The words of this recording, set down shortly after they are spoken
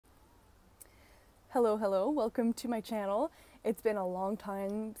Hello, hello, welcome to my channel. It's been a long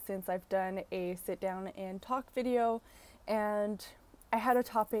time since I've done a sit down and talk video, and I had a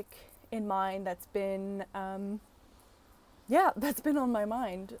topic in mind that's been, that's been on my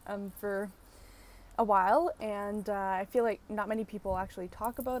mind for a while, and I feel like not many people actually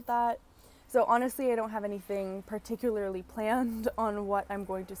talk about that. So honestly, I don't have anything particularly planned on what I'm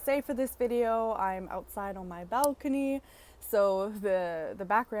going to say for this video. I'm outside on my balcony, so the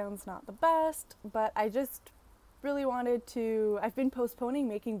background's not the best, but I just really wanted to, I've been postponing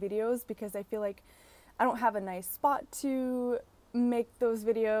making videos because I feel like I don't have a nice spot to make those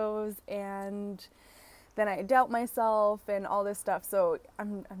videos, and then I doubt myself and all this stuff, so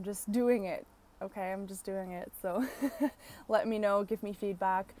I'm just doing it. Okay, I'm just doing it, so let me know, give me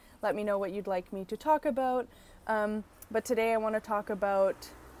feedback, let me know what you'd like me to talk about. But today I want to talk about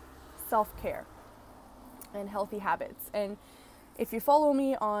self-care and healthy habits. And if you follow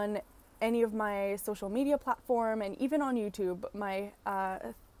me on any of my social media platform and even on YouTube, my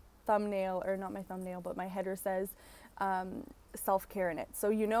thumbnail, or not my thumbnail, but my header says self-care in it. So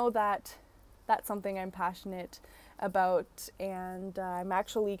you know that that's something I'm passionate about, and I'm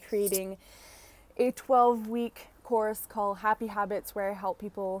actually creating a 12-week course called Happy Habits, where I help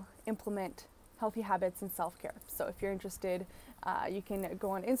people implement healthy habits and self-care. So if you're interested, you can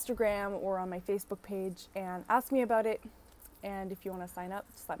go on Instagram or on my Facebook page and ask me about it. And if you want to sign up,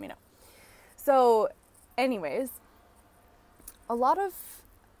 just let me know. So anyways,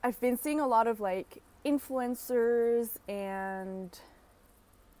 I've been seeing a lot of like influencers and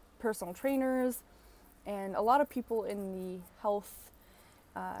personal trainers and a lot of people in the health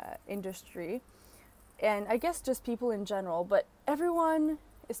industry, and I guess just people in general, but everyone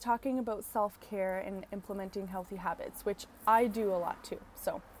is talking about self-care and implementing healthy habits, which I do a lot too.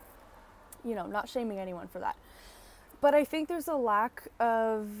 So, you know, not shaming anyone for that. But I think there's a lack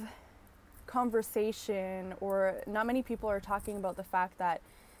of conversation, or not many people are talking about the fact that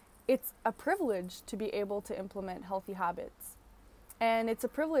it's a privilege to be able to implement healthy habits. And it's a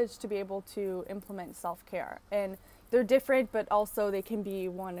privilege to be able to implement self-care. And they're different, but also they can be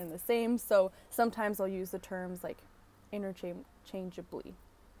one and the same. So sometimes I'll use the terms like interchangeably.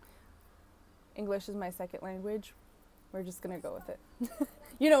 English is my second language. We're just gonna go with it.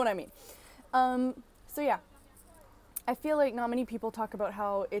 You know what I mean. So yeah, I feel like not many people talk about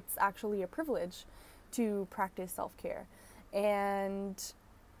how it's actually a privilege to practice self-care. And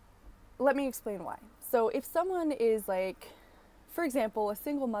let me explain why. So if someone is like, for example, a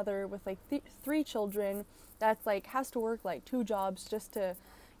single mother with like 3 children that's like has to work like 2 jobs just to,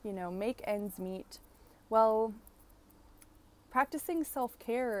 you know, make ends meet. Well, practicing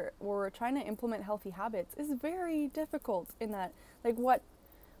self-care or trying to implement healthy habits is very difficult in that, like, what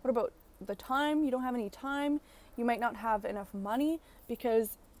about the time? You don't have any time. You might not have enough money,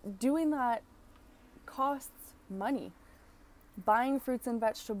 because doing that costs money. Buying fruits and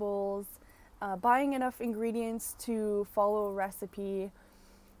vegetables, buying enough ingredients to follow a recipe,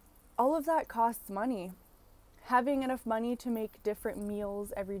 all of that costs money. Having enough money to make different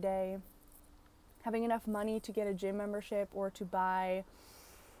meals every day, having enough money to get a gym membership or to buy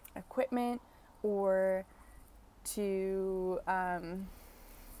equipment, or to,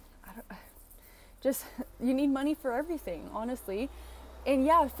 you need money for everything, honestly. And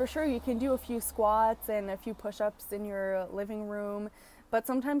yeah, for sure, you can do a few squats and a few push-ups in your living room, but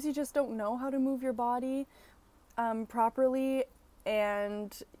sometimes you just don't know how to move your body properly,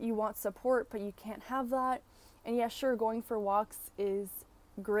 and you want support, but you can't have that. And yeah, sure, going for walks is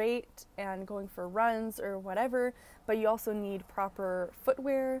great, and going for runs or whatever, but you also need proper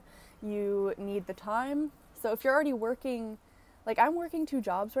footwear. You need the time. So if you're already working, like I'm working 2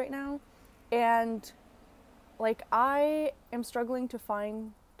 jobs right now, and like I am struggling to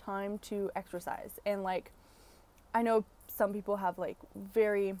find time to exercise. And like, I know some people have like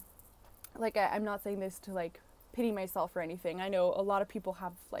very, like, I'm not saying this to like pity myself or anything. I know a lot of people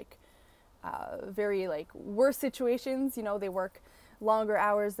have like very like worse situations. You know, they work longer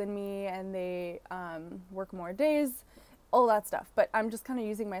hours than me, and they work more days, all that stuff. But I'm just kind of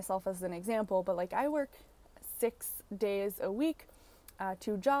using myself as an example. But like, I work 6 days a week,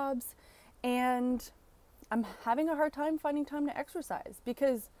 2 jobs, and I'm having a hard time finding time to exercise,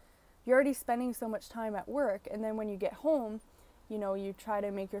 because you're already spending so much time at work, and then when you get home, you know, you try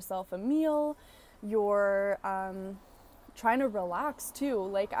to make yourself a meal, you're trying to relax too.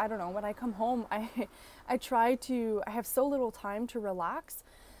 Like, I don't know, when I come home, I have so little time to relax,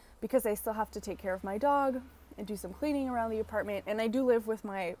 because I still have to take care of my dog and do some cleaning around the apartment, and I do live with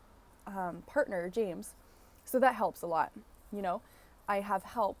my partner, James, so that helps a lot, you know. I have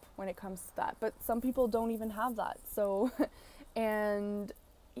help when it comes to that, but some people don't even have that. So, and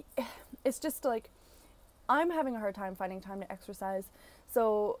it's just like, I'm having a hard time finding time to exercise.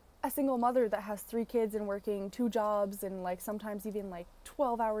 So a single mother that has 3 kids and working 2 jobs and like sometimes even like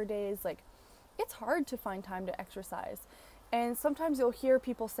 12-hour days, like it's hard to find time to exercise. And sometimes you'll hear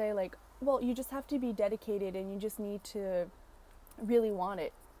people say like, well, you just have to be dedicated and you just need to really want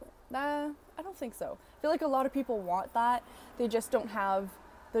it. I don't think so. I feel like a lot of people want that. They just don't have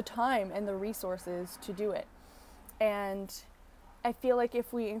the time and the resources to do it. And I feel like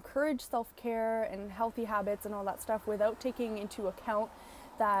if we encourage self-care and healthy habits and all that stuff without taking into account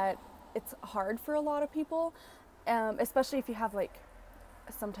that it's hard for a lot of people, especially if you have like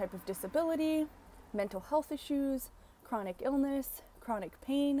some type of disability, mental health issues, chronic illness, chronic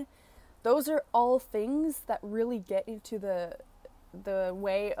pain, those are all things that really get into the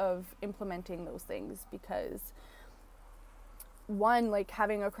way of implementing those things. Because one, like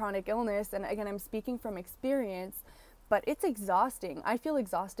having a chronic illness, and again, I'm speaking from experience, but it's exhausting. I feel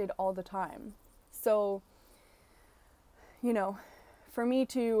exhausted all the time. So, you know, for me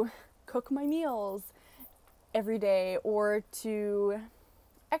to cook my meals every day or to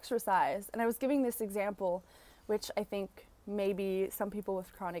exercise, and I was giving this example, which I think maybe some people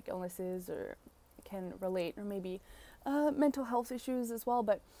with chronic illnesses or can relate, or maybe mental health issues as well.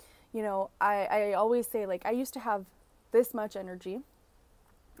 But, you know, I always say, like, I used to have this much energy,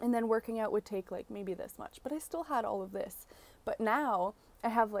 and then working out would take like maybe this much, but I still had all of this. But now I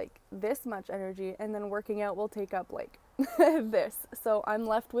have like this much energy, and then working out will take up like this. So I'm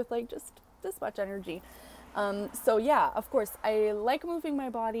left with like just this much energy. So yeah, of course, I like moving my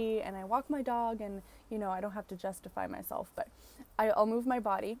body and I walk my dog, and you know, I don't have to justify myself, but I'll move my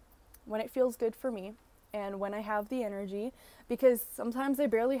body when it feels good for me and when I have the energy, because sometimes I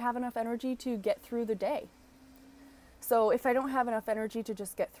barely have enough energy to get through the day. So if I don't have enough energy to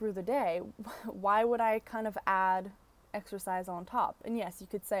just get through the day, why would I kind of add exercise on top? And yes, you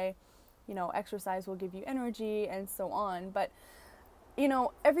could say, you know, exercise will give you energy and so on, but you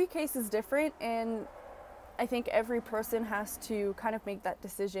know, every case is different, and I think every person has to kind of make that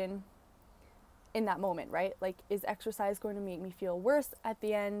decision in that moment, right? Like, is exercise going to make me feel worse at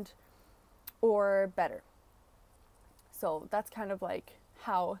the end or better? So that's kind of like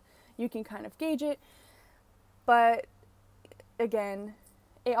how you can kind of gauge it. But again,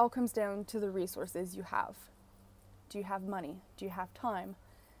 it all comes down to the resources you have. Do you have money? Do you have time?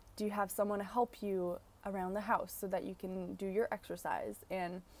 Do you have someone to help you around the house so that you can do your exercise?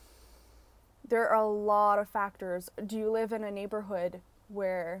 And there are a lot of factors. Do you live in a neighborhood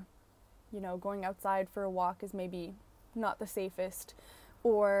where, you know, going outside for a walk is maybe not the safest?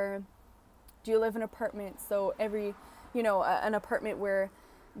 Or do you live in an apartment, so an apartment where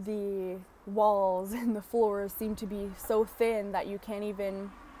the walls and the floors seem to be so thin that you can't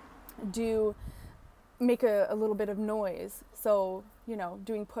even make a little bit of noise? So, you know,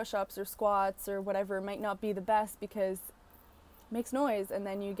 doing push-ups or squats or whatever might not be the best because it makes noise, and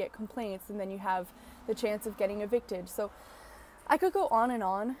then you get complaints, and then you have the chance of getting evicted. So I could go on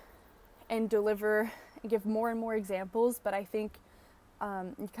and deliver and give more and more examples, but I think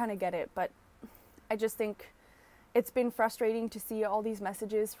you kind of get it. But I just think it's been frustrating to see all these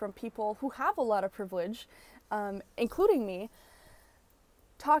messages from people who have a lot of privilege, including me,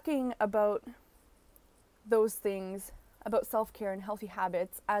 talking about those things, about self-care and healthy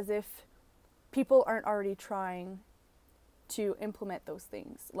habits, as if people aren't already trying to implement those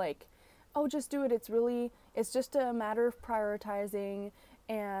things. Like, oh, just do it. It's just a matter of prioritizing,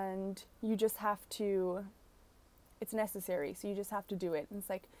 and you just have to, it's necessary, so you just have to do it. And it's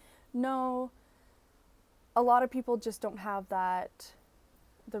like, no, a lot of people just don't have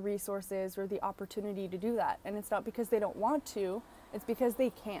the resources or the opportunity to do that. And it's not because they don't want to, it's because they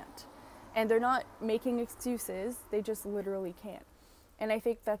can't. And they're not making excuses, they just literally can't. And I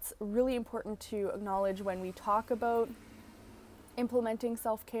think that's really important to acknowledge when we talk about implementing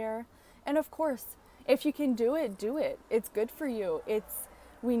self-care. And of course, if you can do it, do it. It's good for you.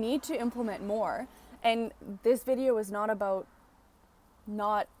 We need to implement more. And this video is not about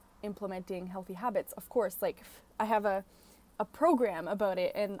not implementing healthy habits. Of course, like, I have a program about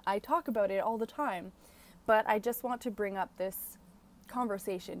it and I talk about it all the time, but I just want to bring up this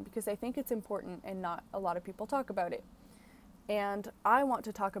conversation because I think it's important and not a lot of people talk about it. And I want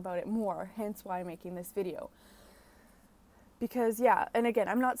to talk about it more, hence why I'm making this video. Because yeah, and again,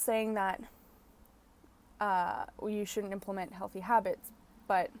 I'm not saying that you shouldn't implement healthy habits,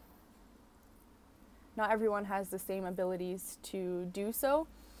 but not everyone has the same abilities to do so.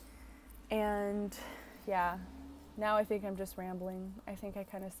 And yeah, now I think I'm just rambling. I think I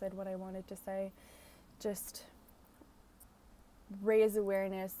kind of said what I wanted to say. Just raise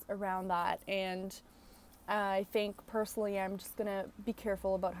awareness around that. And I think personally I'm just going to be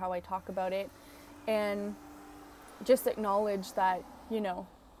careful about how I talk about it. and just acknowledge that, you know,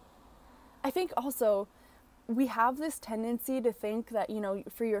 I think also we have this tendency to think that, you know,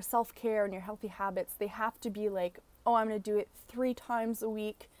 for your self-care and your healthy habits, they have to be like, oh, I'm going to do it 3 times a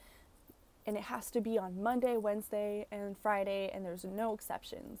week, and it has to be on Monday, Wednesday, and Friday, and there's no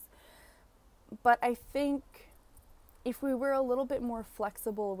exceptions. But I think if we were a little bit more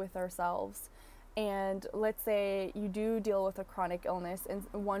flexible with ourselves, and let's say you do deal with a chronic illness and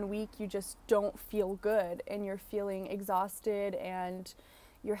 1 week you just don't feel good and you're feeling exhausted and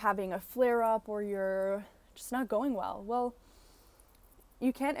you're having a flare up or you're just not going well. Well,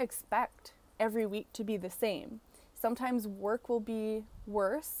 you can't expect every week to be the same. Sometimes work will be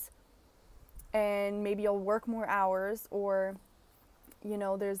worse and maybe you'll work more hours, or you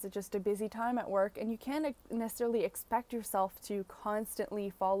know, there's just a busy time at work, and you can't necessarily expect yourself to constantly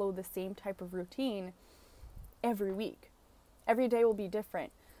follow the same type of routine every week. Every day will be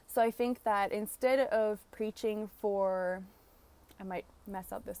different. So I think that instead of preaching for, I might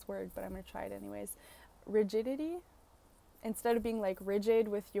mess up this word, but I'm going to try it anyways, rigidity, instead of being like rigid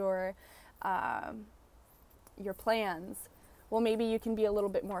with your plans, well, maybe you can be a little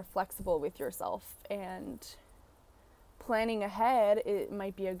bit more flexible with yourself, and planning ahead, it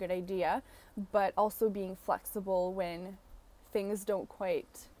might be a good idea, but also being flexible when things don't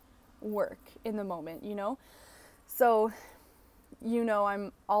quite work in the moment, you know? So, you know,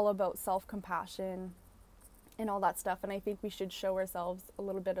 I'm all about self-compassion and all that stuff, and I think we should show ourselves a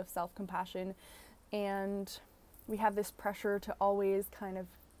little bit of self-compassion, and we have this pressure to always kind of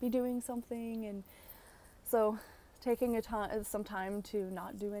be doing something, and so taking some time to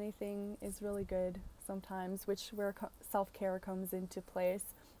not do anything is really good sometimes, where self-care comes into place.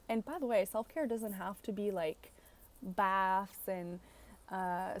 And by the way, self-care doesn't have to be like baths and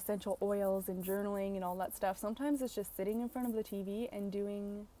essential oils and journaling and all that stuff. Sometimes it's just sitting in front of the TV and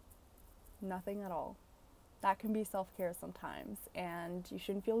doing nothing at all. That can be self-care sometimes, and you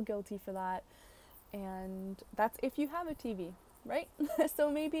shouldn't feel guilty for that. And that's if you have a TV, right? So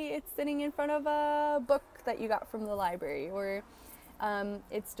maybe it's sitting in front of a book that you got from the library, or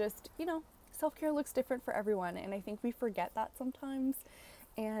it's just, you know, self-care looks different for everyone, and I think we forget that sometimes.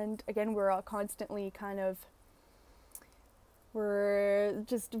 And again, we're all constantly we're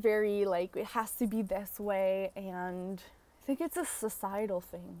just very like, it has to be this way, and I think it's a societal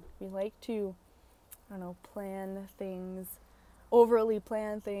thing. We like to, I don't know, overly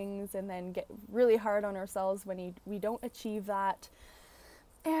plan things, and then get really hard on ourselves when we don't achieve that.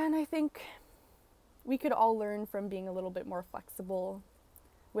 And I think we could all learn from being a little bit more flexible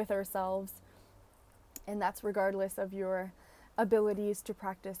with ourselves, and that's regardless of your abilities to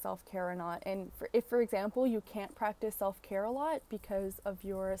practice self-care or not. And if, for example, you can't practice self-care a lot because of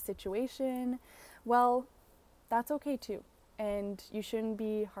your situation, well, that's okay too, and you shouldn't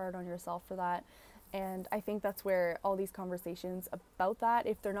be hard on yourself for that. And I think that's where all these conversations about that,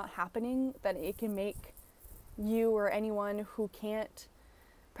 if they're not happening, that it can make you or anyone who can't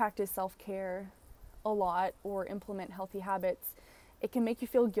practice self-care a lot or implement healthy habits, it can make you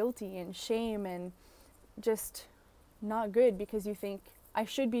feel guilty and shame and just not good, because you think, I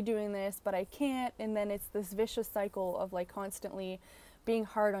should be doing this, but I can't. And then it's this vicious cycle of like constantly being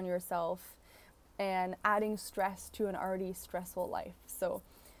hard on yourself and adding stress to an already stressful life. So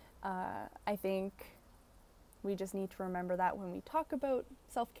I think we just need to remember that when we talk about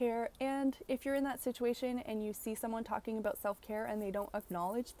self-care. And if you're in that situation and you see someone talking about self-care and they don't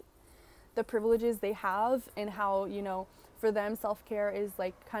acknowledge the privileges they have and how, you know, for them self-care is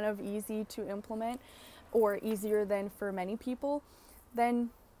like kind of easy to implement, or easier than for many people, then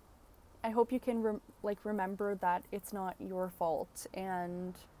I hope you can remember that it's not your fault,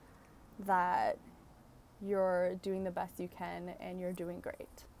 and that you're doing the best you can and you're doing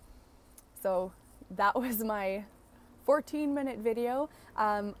great. So that was my 14-minute video.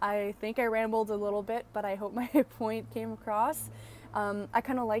 I think I rambled a little bit, but I hope my point came across. I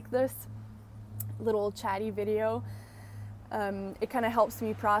kind of like this little chatty video. It kind of helps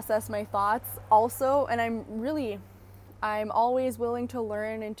me process my thoughts also, and I'm always willing to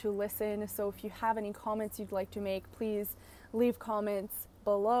learn and to listen. So if you have any comments you'd like to make, please leave comments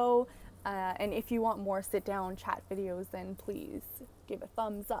below. And if you want more sit-down chat videos, then please give a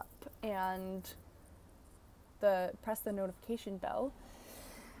thumbs up and press the notification bell.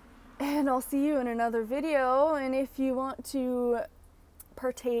 And I'll see you in another video. And if you want to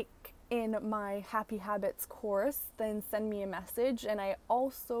partake in my Happy Habits course, then send me a message. And I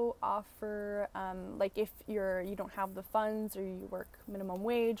also offer, like if you don't have the funds, or you work minimum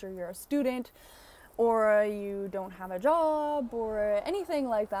wage, or you're a student, or you don't have a job, or anything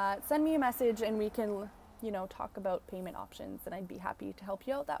like that, send me a message and we can talk about payment options, and I'd be happy to help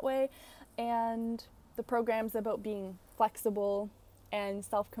you out that way. And the program's about being flexible and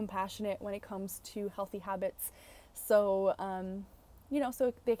self-compassionate when it comes to healthy habits. So,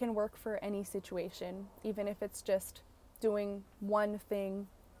 so they can work for any situation, even if it's just doing one thing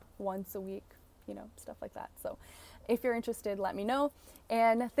once a week, stuff like that. So if you're interested, let me know.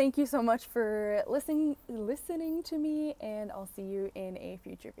 And thank you so much for listening to me, and I'll see you in a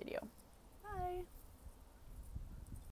future video. Bye.